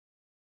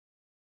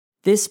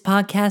This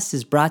podcast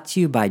is brought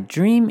to you by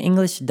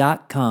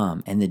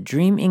DreamEnglish.com and the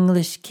Dream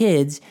English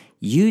Kids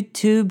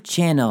YouTube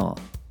channel.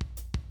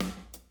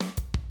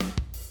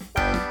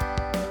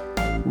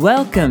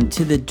 Welcome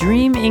to the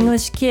Dream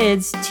English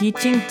Kids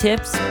Teaching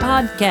Tips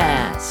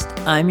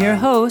Podcast. I'm your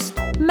host,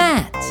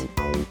 Matt.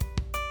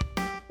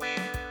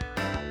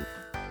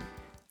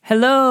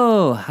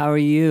 Hello, how are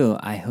you?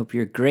 I hope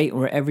you're great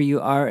wherever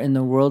you are in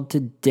the world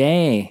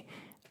today.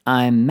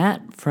 I'm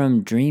Matt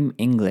from Dream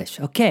English.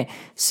 Okay,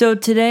 so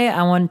today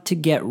I want to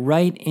get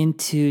right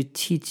into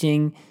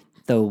teaching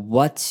the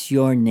What's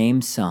Your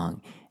Name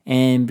song.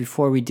 And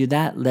before we do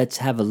that, let's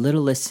have a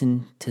little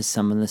listen to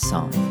some of the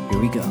song.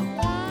 Here we go.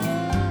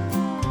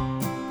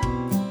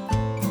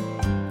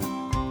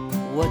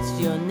 What's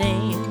your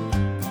name?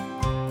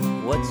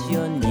 What's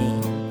your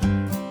name?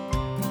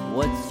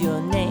 What's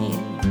your name?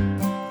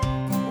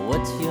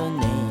 What's your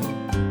name?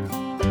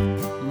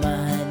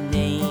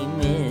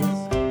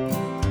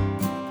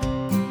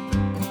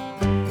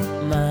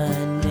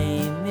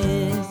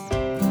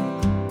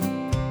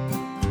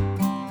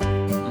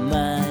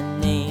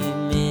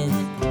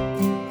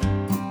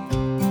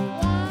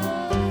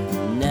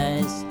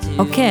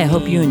 Okay, I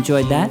hope you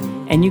enjoyed that.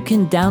 And you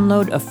can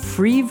download a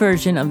free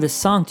version of the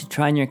song to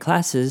try in your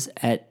classes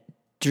at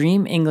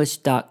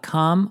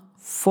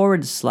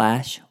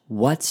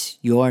dreamenglish.com/what's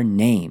your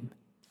name.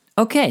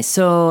 Okay,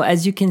 so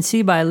as you can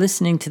see by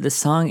listening to the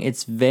song,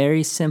 it's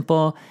very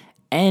simple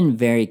and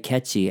very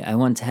catchy. I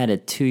once had a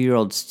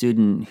 2-year-old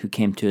student who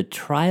came to a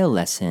trial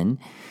lesson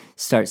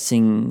start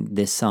singing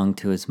this song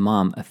to his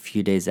mom a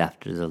few days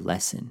after the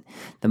lesson.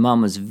 The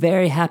mom was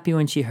very happy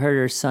when she heard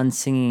her son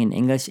singing in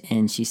English,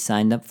 and she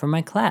signed up for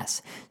my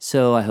class.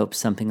 So I hope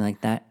something like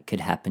that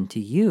could happen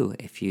to you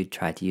if you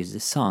try to use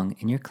this song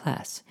in your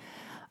class.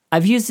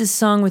 I've used this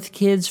song with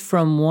kids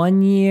from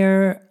 1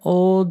 year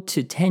old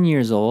to 10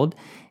 years old.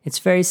 It's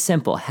very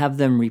simple. Have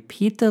them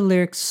repeat the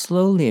lyrics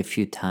slowly a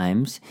few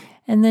times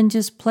and then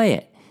just play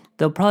it.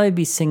 They'll probably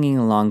be singing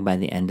along by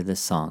the end of the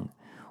song.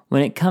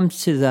 When it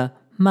comes to the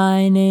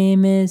 "My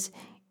name is,"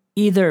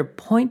 either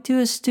point to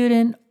a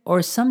student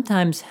or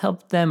sometimes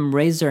help them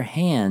raise their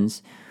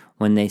hands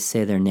when they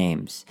say their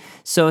names.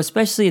 So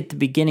especially at the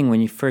beginning when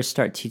you first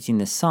start teaching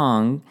the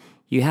song,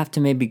 you have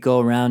to maybe go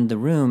around the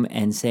room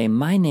and say,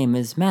 "My name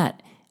is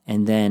Matt."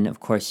 And then,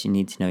 of course, you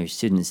need to know your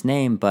student's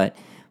name, but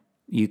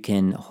you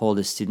can hold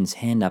a student's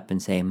hand up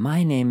and say,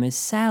 "My name is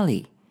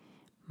Sally."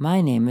 "My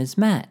name is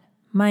Matt."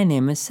 "My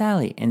name is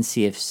Sally," and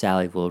see if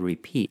Sally will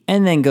repeat.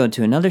 And then go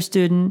to another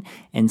student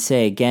and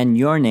say again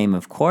your name,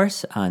 of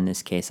course. In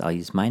this case, I'll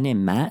use my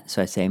name, Matt.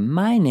 So I say,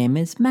 "My name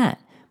is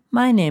Matt."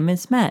 "My name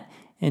is Matt."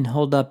 And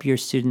hold up your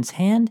student's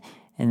hand,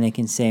 and they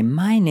can say,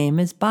 "My name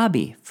is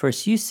Bobby."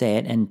 First you say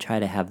it and try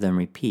to have them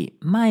repeat.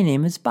 "My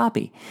name is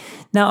Bobby."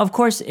 Now, of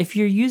course, if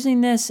you're using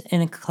this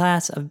in a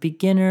class of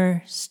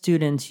beginner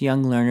students,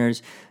 young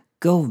learners,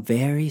 go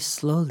very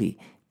slowly.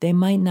 They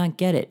might not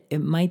get it.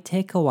 It might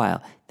take a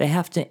while. They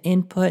have to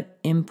input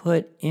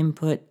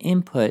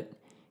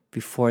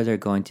before they're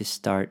going to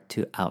start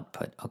to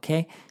output,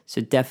 okay?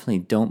 So definitely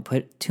don't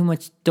put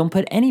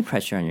any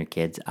pressure on your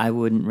kids. I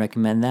wouldn't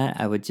recommend that.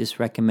 I would just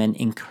recommend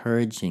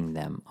encouraging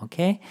them,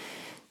 okay?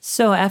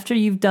 So after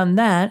you've done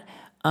that,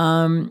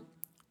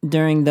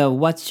 during the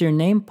 "What's your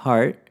name"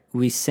 part,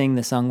 we sing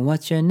the song,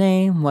 "What's your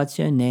name? What's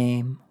your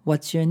name?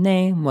 What's your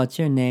name? What's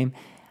your name?"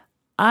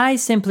 I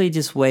simply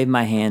just wave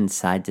my hands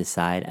side to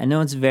side. I know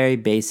it's very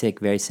basic,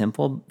 very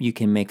simple. You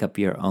can make up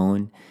your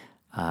own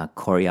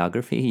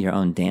choreography, your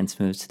own dance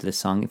moves to the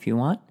song if you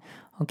want.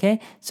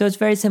 Okay? So it's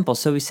very simple.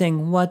 So we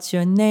sing, "What's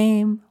your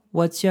name?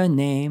 What's your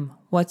name?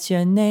 What's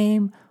your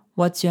name?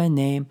 What's your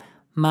name?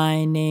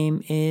 My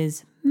name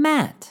is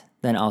Matt."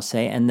 Then I'll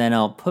say, and then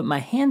I'll put my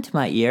hand to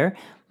my ear.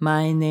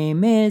 "My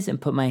name is," and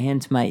put my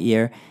hand to my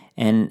ear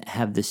and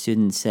have the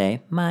student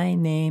say, "My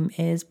name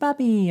is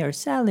Bobby or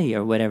Sally,"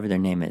 or whatever their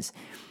name is.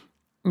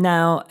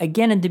 Now,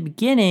 again, at the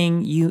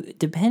beginning,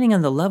 depending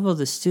on the level of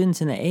the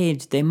students and the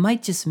age, they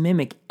might just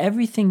mimic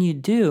everything you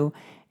do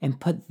and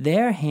put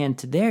their hand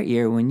to their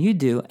ear when you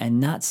do and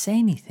not say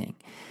anything.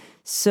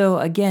 So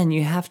again,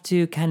 you have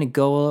to kind of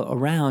go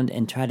around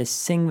and try to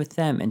sing with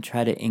them and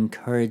try to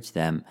encourage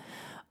them.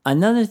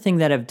 Another thing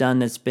that I've done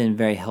that's been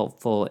very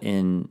helpful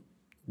in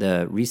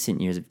the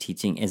recent years of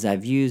teaching is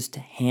I've used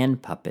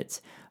hand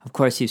puppets. Of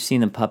course, you've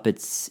seen the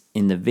puppets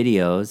in the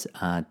videos,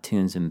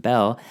 Tunes and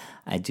Belle.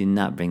 I do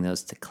not bring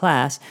those to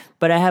class,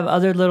 but I have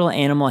other little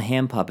animal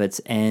hand puppets,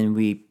 and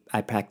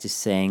I practice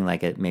saying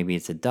maybe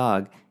it's a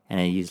dog, and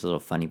I use a little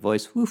funny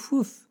voice, "Woof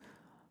woof.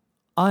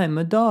 I'm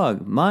a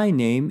dog. My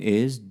name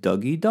is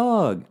Dougie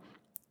Dog.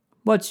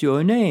 What's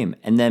your name?"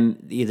 And then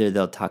either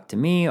they'll talk to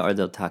me or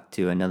they'll talk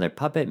to another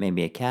puppet,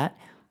 maybe a cat.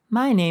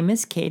 "My name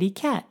is Katie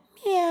Cat.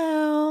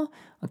 Meow."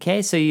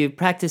 Okay, so you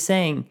practice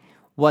saying,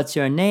 "What's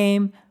your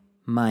name?"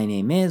 "My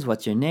name is,"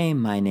 "What's your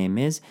name?" "My name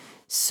is,"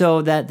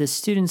 so that the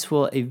students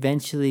will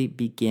eventually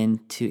begin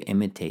to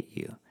imitate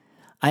you.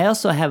 I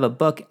also have a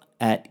book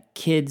at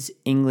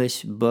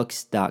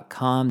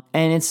kidsenglishbooks.com,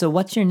 and it's a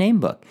What's Your Name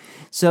book.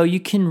 So you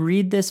can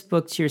read this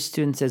book to your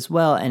students as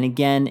well. And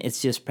again,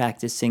 it's just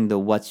practicing the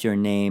what's your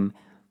name,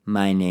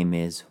 my name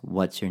is,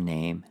 what's your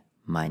name,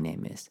 my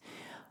name is.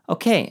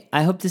 Okay,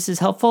 I hope this is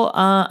helpful.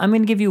 I'm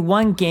going to give you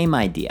one game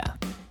idea.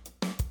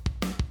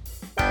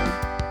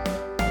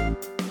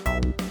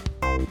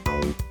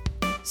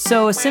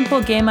 So a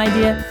simple game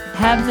idea,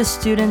 have the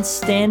students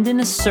stand in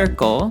a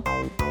circle,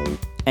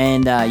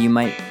 and you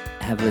might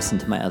have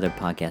listened to my other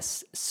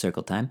podcast,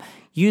 Circle Time.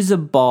 Use a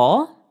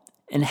ball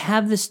and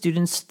have the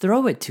students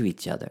throw it to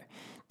each other.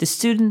 The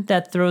student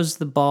that throws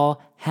the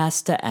ball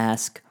has to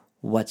ask,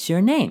 what's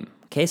your name?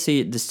 Okay,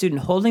 so the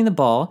student holding the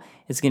ball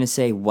is going to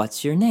say,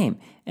 what's your name?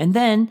 And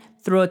then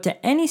throw it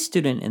to any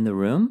student in the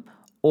room,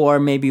 or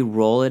maybe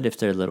roll it if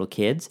they're little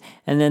kids.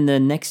 And then the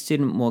next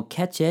student will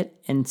catch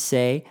it and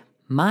say,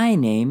 my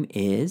name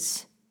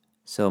is,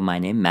 so my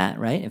name, Matt,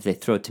 right? If they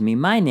throw it to me,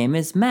 my name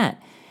is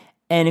Matt.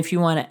 And if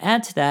you want to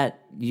add to that,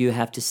 you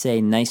have to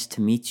say, nice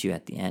to meet you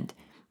at the end.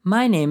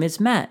 My name is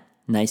Matt.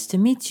 Nice to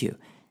meet you.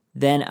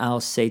 Then I'll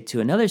say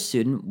to another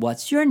student,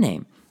 what's your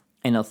name?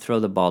 And I'll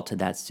throw the ball to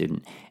that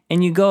student.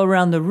 And you go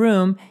around the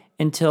room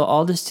until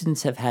all the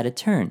students have had a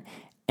turn.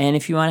 And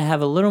if you want to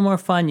have a little more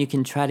fun, you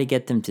can try to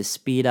get them to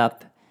speed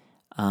up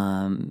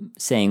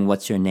saying,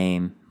 what's your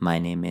name? My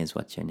name is,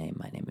 what's your name?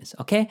 My name is.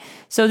 Okay?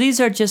 So these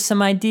are just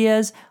some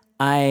ideas.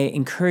 I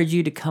encourage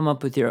you to come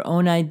up with your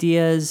own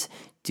ideas.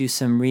 Do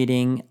some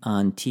reading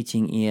on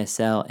teaching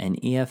ESL and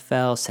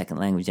EFL, second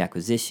language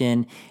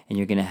acquisition, and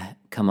you're going to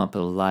come up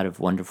with a lot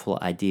of wonderful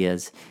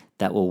ideas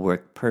that will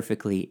work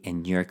perfectly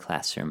in your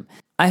classroom.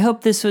 I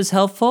hope this was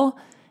helpful,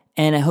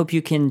 and I hope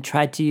you can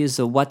try to use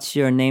the What's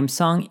Your Name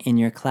song in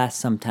your class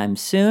sometime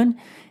soon.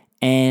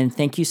 And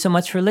thank you so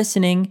much for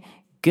listening.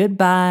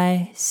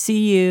 Goodbye.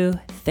 See you.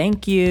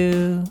 Thank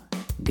you.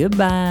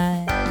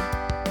 Goodbye.